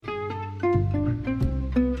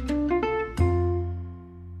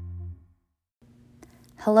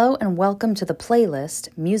Hello and welcome to the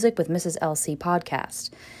playlist Music with Mrs. LC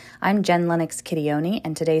podcast. I'm Jen Lennox Kittioni,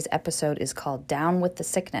 and today's episode is called Down with the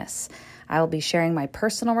Sickness. I will be sharing my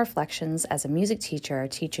personal reflections as a music teacher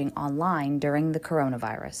teaching online during the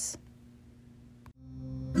coronavirus.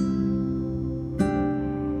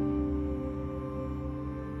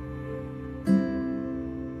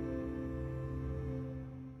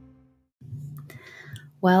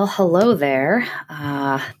 Well, hello there.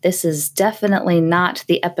 This is definitely not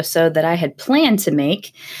the episode that I had planned to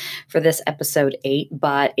make for this episode 8,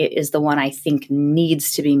 but it is the one I think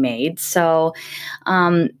needs to be made. So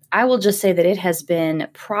I will just say that it has been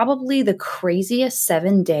probably the craziest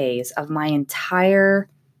 7 days of my entire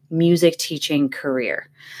music teaching career.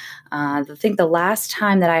 I think the last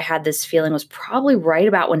time that I had this feeling was probably right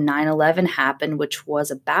about when 9/11 happened, which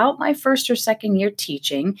was about my first or second year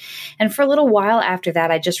teaching. And for a little while after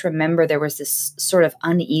that, I just remember there was this sort of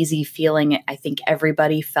uneasy feeling I think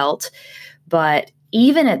everybody felt. But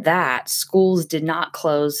even at that, schools did not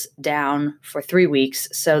close down for 3 weeks.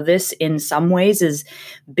 So this, in some ways, is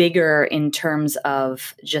bigger in terms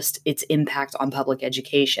of just its impact on public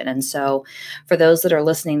education. And so for those that are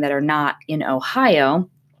listening that are not in Ohio,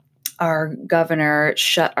 our governor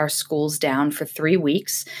shut our schools down for 3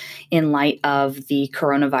 weeks in light of the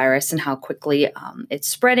coronavirus and how quickly it's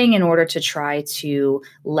spreading, in order to try to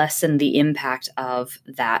lessen the impact of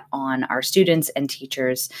that on our students and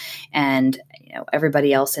teachers and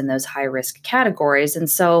everybody else in those high risk categories. And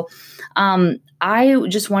so I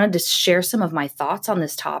just wanted to share some of my thoughts on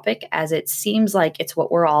this topic, as it seems like it's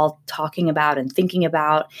what we're all talking about and thinking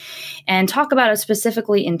about, and talk about it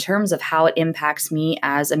specifically in terms of how it impacts me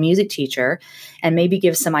as a music teacher, and maybe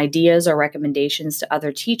give some ideas or recommendations to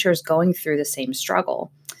other teachers going through the same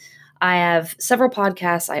struggle. I have several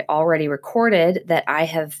podcasts I already recorded that I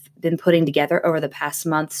have been putting together over the past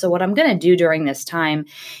month. So what I'm going to do during this time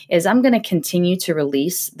is I'm going to continue to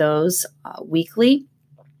release those weekly.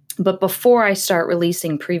 But before I start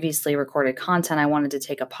releasing previously recorded content, I wanted to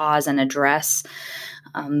take a pause and address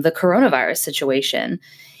the coronavirus situation.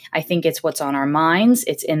 I think it's what's on our minds.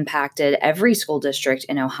 It's impacted every school district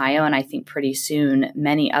in Ohio, and I think pretty soon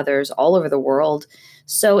many others all over the world.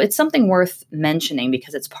 So it's something worth mentioning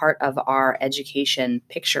because it's part of our education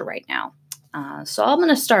picture right now. So I'm going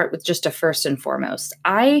to start with just a first and foremost.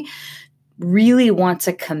 I really want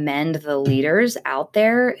to commend the leaders out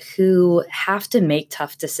there who have to make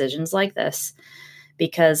tough decisions like this,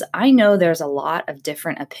 because I know there's a lot of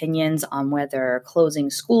different opinions on whether closing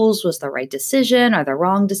schools was the right decision or the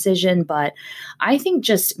wrong decision. But I think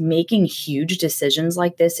just making huge decisions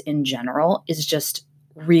like this in general is just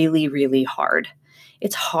really, really hard.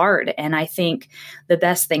 It's hard. And I think the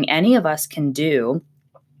best thing any of us can do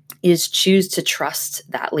is choose to trust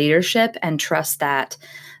that leadership and trust that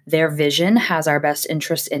their vision has our best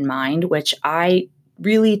interest in mind, which I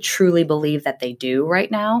really, truly believe that they do right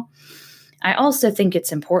now. I also think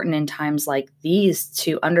it's important in times like these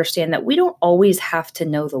to understand that we don't always have to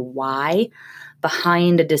know the why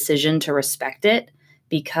behind a decision to respect it,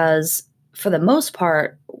 because for the most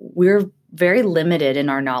part, we're very limited in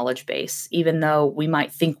our knowledge base, even though we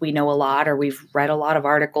might think we know a lot, or we've read a lot of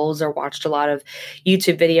articles or watched a lot of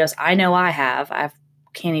YouTube videos. I know I have. I've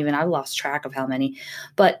lost track of how many,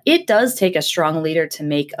 but it does take a strong leader to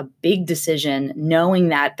make a big decision, knowing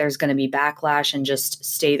that there's going to be backlash, and just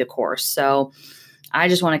stay the course. So I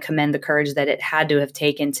just want to commend the courage that it had to have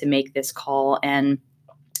taken to make this call. And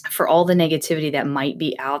for all the negativity that might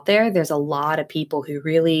be out there, there's a lot of people who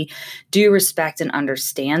really do respect and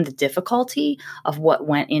understand the difficulty of what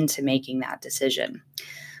went into making that decision.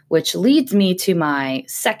 Which leads me to my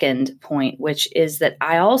second point, which is that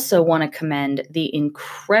I also want to commend the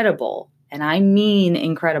incredible, and I mean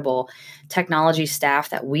incredible, technology staff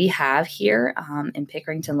that we have here in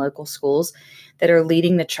Pickerington local schools that are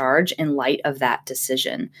leading the charge in light of that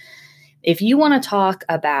decision. If you want to talk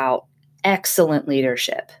about excellent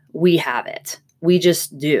leadership, we have it. We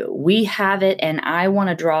just do. We have it. And I want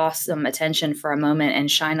to draw some attention for a moment and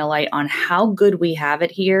shine a light on how good we have it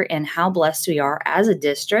here and how blessed we are as a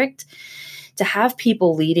district to have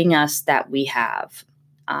people leading us that we have.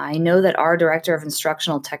 I know that our Director of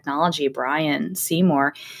Instructional Technology, Brian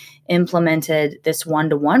Seymour, implemented this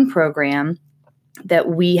one-to-one program that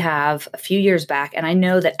we have a few years back. And I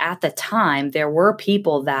know that at the time, there were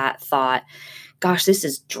people that thought, gosh, this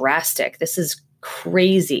is drastic. This is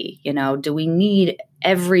crazy. Do we need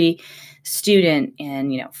every student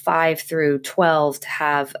in 5 through 12 to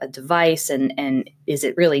have a device, and is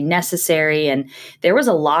it really necessary? And there was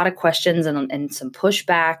a lot of questions and some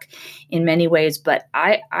pushback in many ways, but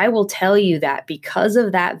I will tell you that because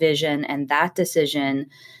of that vision and that decision,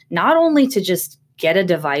 not only to just get a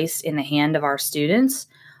device in the hand of our students,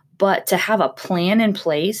 but to have a plan in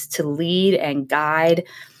place to lead and guide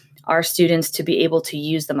our students to be able to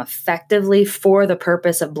use them effectively for the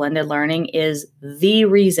purpose of blended learning is the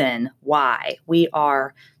reason why we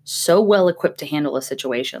are so well equipped to handle a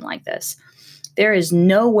situation like this. There is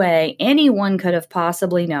no way anyone could have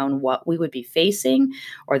possibly known what we would be facing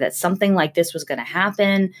or that something like this was going to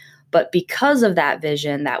happen. But because of that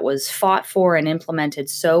vision that was fought for and implemented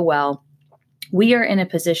so well, we are in a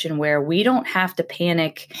position where we don't have to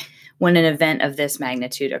panic when an event of this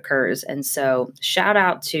magnitude occurs. And so shout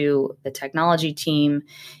out to the technology team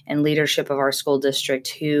and leadership of our school district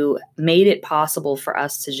who made it possible for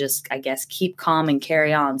us to just, I guess, keep calm and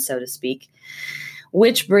carry on, so to speak.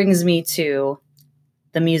 Which brings me to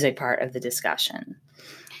the music part of the discussion.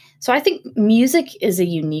 So I think music is a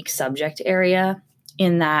unique subject area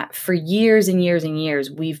in that for years and years and years,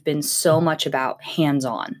 we've been so much about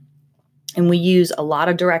hands-on. And we use a lot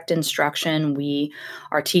of direct instruction. We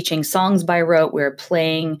are teaching songs by rote. We're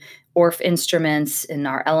playing ORF instruments in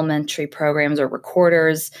our elementary programs or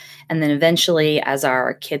recorders. And then eventually, as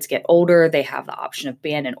our kids get older, they have the option of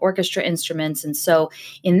band and orchestra instruments. And so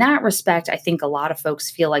in that respect, I think a lot of folks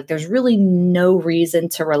feel like there's really no reason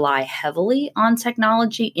to rely heavily on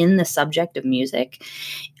technology in the subject of music.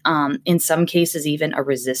 In some cases, even a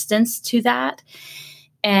resistance to that.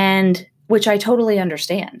 And which I totally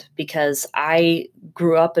understand because I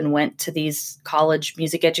grew up and went to these college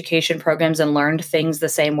music education programs and learned things the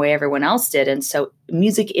same way everyone else did. And so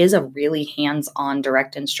music is a really hands-on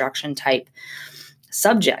direct instruction type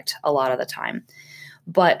subject a lot of the time.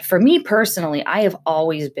 But for me personally, I have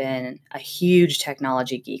always been a huge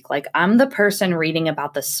technology geek. Like I'm the person reading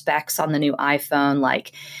about the specs on the new iPhone,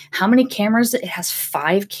 like how many cameras? It has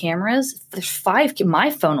 5 cameras. There's 5. My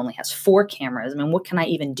phone only has 4 cameras. I mean, what can I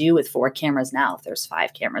even do with 4 cameras now if there's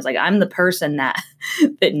 5 cameras? Like I'm the person that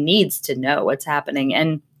needs to know what's happening.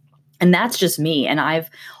 And that's just me. And I've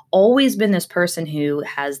always been this person who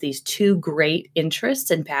has these 2 great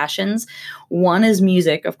interests and passions. One is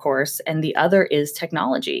music, of course, and the other is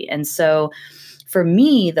technology. And so for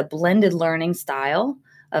me, the blended learning style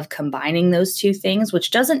of combining those 2 things,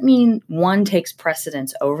 which doesn't mean one takes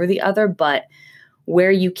precedence over the other, but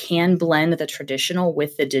where you can blend the traditional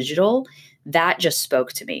with the digital, that just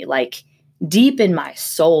spoke to me. Like deep in my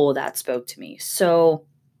soul, that spoke to me. So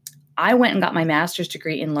I went and got my master's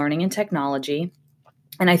degree in learning and technology.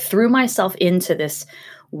 And I threw myself into this,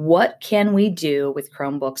 what can we do with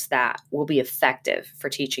Chromebooks that will be effective for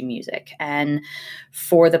teaching music? And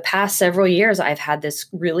for the past several years, I've had this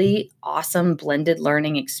really awesome blended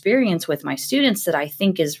learning experience with my students that I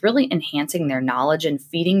think is really enhancing their knowledge and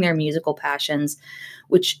feeding their musical passions,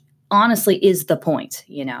 which honestly is the point,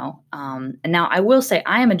 you know? And now I will say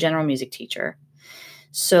I am a general music teacher.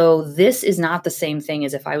 So this is not the same thing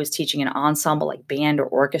as if I was teaching an ensemble like band or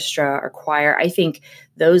orchestra or choir. I think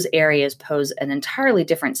those areas pose an entirely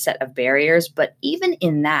different set of barriers. But even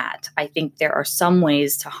in that, I think there are some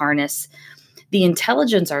ways to harness the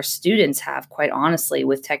intelligence our students have, quite honestly,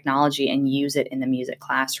 with technology and use it in the music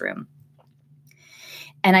classroom.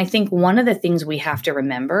 And I think one of the things we have to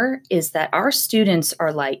remember is that our students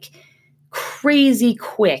are like crazy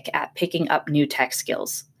quick at picking up new tech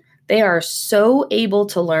skills. They are so able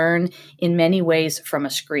to learn in many ways from a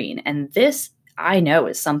screen. And this, I know,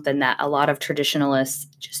 is something that a lot of traditionalists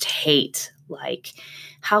just hate. Like,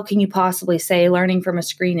 how can you possibly say learning from a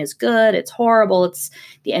screen is good? It's horrible. It's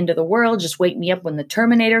the end of the world. Just wake me up when the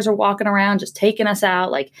Terminators are walking around, just taking us out.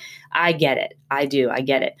 Like, I get it. I do. I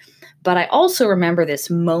get it. But I also remember this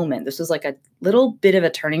moment. This was like a little bit of a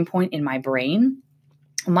turning point in my brain.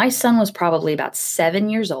 My son was probably about 7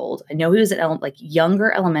 years old. I know he was at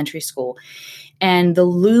younger elementary school, and the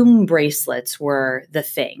loom bracelets were the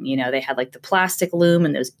thing. You know, they had like the plastic loom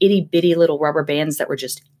and those itty bitty little rubber bands that were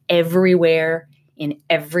just everywhere in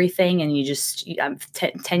everything. And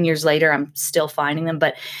 10 years later, I'm still finding them.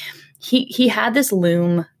 But he had this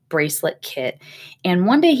loom bracelet kit, and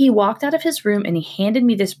one day he walked out of his room and he handed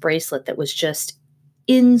me this bracelet that was just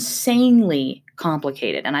insanely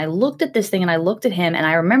complicated. And I looked at this thing and I looked at him and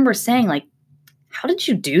I remember saying, like, how did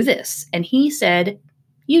you do this? And he said,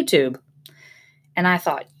 YouTube. And I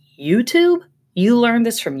thought, YouTube? You learned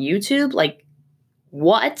this from YouTube? Like,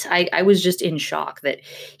 what? I was just in shock that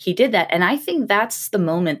he did that. And I think that's the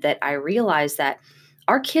moment that I realized that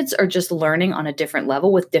our kids are just learning on a different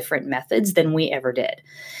level with different methods than we ever did.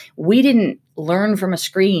 We didn't learn from a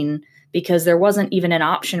screen because there wasn't even an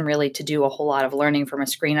option really to do a whole lot of learning from a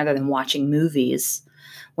screen other than watching movies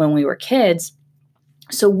when we were kids.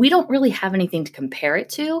 So we don't really have anything to compare it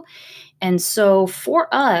to. And so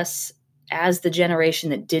for us as the generation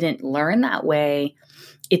that didn't learn that way,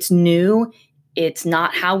 it's new. It's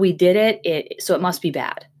not how we did it. So it must be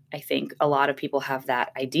bad. I think a lot of people have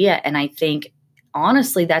that idea. And I think,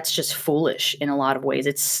 honestly, that's just foolish in a lot of ways.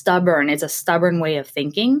 It's stubborn. It's a stubborn way of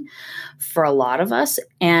thinking for a lot of us.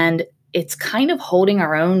 And it's kind of holding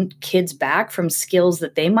our own kids back from skills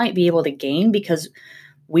that they might be able to gain because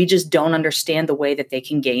we just don't understand the way that they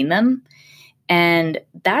can gain them. And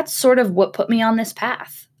that's sort of what put me on this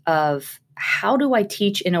path of how do I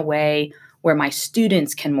teach in a way where my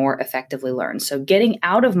students can more effectively learn. So getting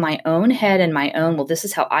out of my own head and my own, well, this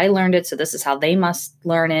is how I learned it, so this is how they must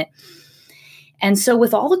learn it. And so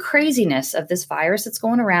with all the craziness of this virus that's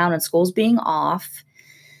going around and schools being off,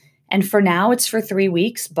 and for now it's for 3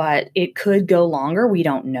 weeks, but it could go longer. We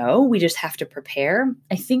don't know. We just have to prepare.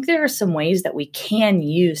 I think there are some ways that we can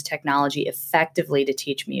use technology effectively to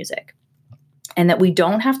teach music, and that we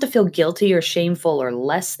don't have to feel guilty or shameful or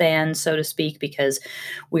less than, so to speak, because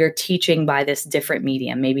we're teaching by this different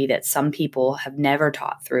medium, maybe that some people have never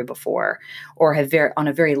taught through before or have on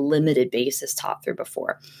a very limited basis taught through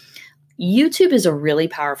before. YouTube is a really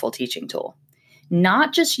powerful teaching tool.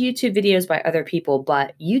 Not just YouTube videos by other people,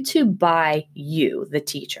 but YouTube by you, the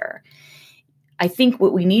teacher. I think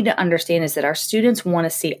what we need to understand is that our students want to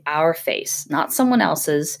see our face, not someone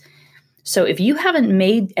else's. So if you haven't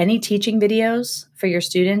made any teaching videos for your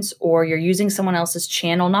students, or you're using someone else's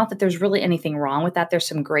channel, not that there's really anything wrong with that. There's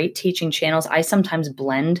some great teaching channels. I sometimes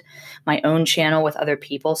blend my own channel with other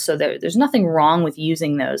people, so there's nothing wrong with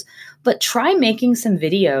using those. But try making some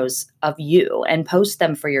videos of you and post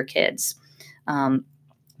them for your kids.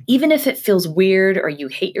 Even if it feels weird or you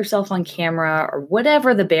hate yourself on camera or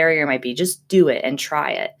whatever the barrier might be, just do it and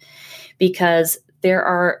try it. Because there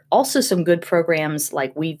are also some good programs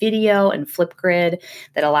like WeVideo and Flipgrid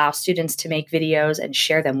that allow students to make videos and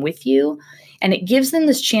share them with you. And it gives them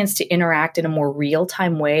this chance to interact in a more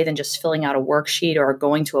real-time way than just filling out a worksheet or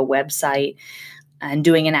going to a website and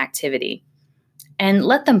doing an activity. And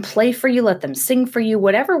let them play for you, let them sing for you,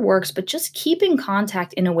 whatever works, but just keep in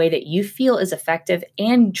contact in a way that you feel is effective,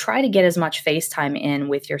 and try to get as much FaceTime in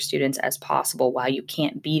with your students as possible while you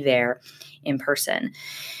can't be there in person.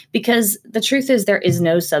 Because the truth is, there is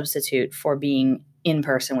no substitute for being in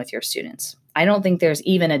person with your students. I don't think there's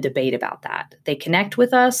even a debate about that. They connect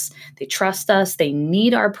with us, they trust us, they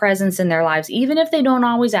need our presence in their lives, even if they don't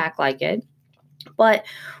always act like it. But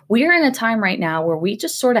we're in a time right now where we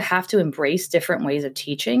just sort of have to embrace different ways of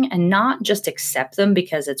teaching and not just accept them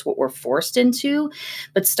because it's what we're forced into,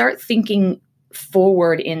 but start thinking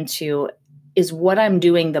forward into, is what I'm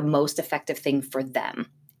doing the most effective thing for them,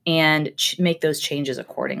 and make those changes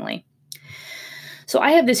accordingly. So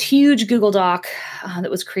I have this huge Google Doc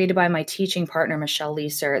that was created by my teaching partner, Michelle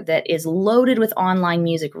Leeser, that is loaded with online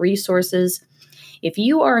music resources. If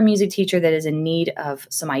you are a music teacher that is in need of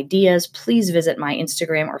some ideas, please visit my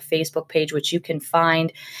Instagram or Facebook page, which you can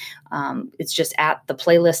find. It's just at the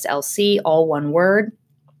Playlist LC, all one word.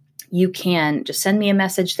 You can just send me a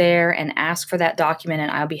message there and ask for that document,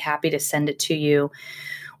 and I'll be happy to send it to you.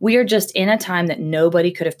 We are just in a time that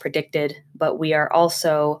nobody could have predicted, but we are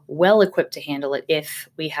also well equipped to handle it if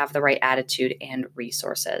we have the right attitude and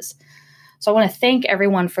resources. So I want to thank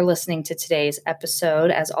everyone for listening to today's episode.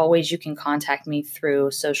 As always, you can contact me through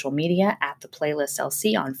social media at the Playlist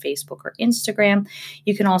LC on Facebook or Instagram.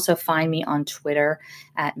 You can also find me on Twitter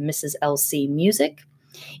at Mrs. LC Music.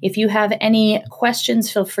 If you have any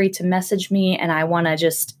questions, feel free to message me, and I want to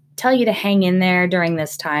just tell you to hang in there during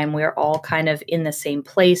this time. We're all kind of in the same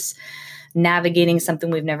place, navigating something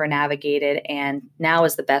we've never navigated, and now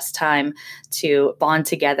is the best time to bond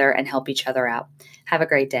together and help each other out. Have a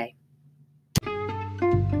great day.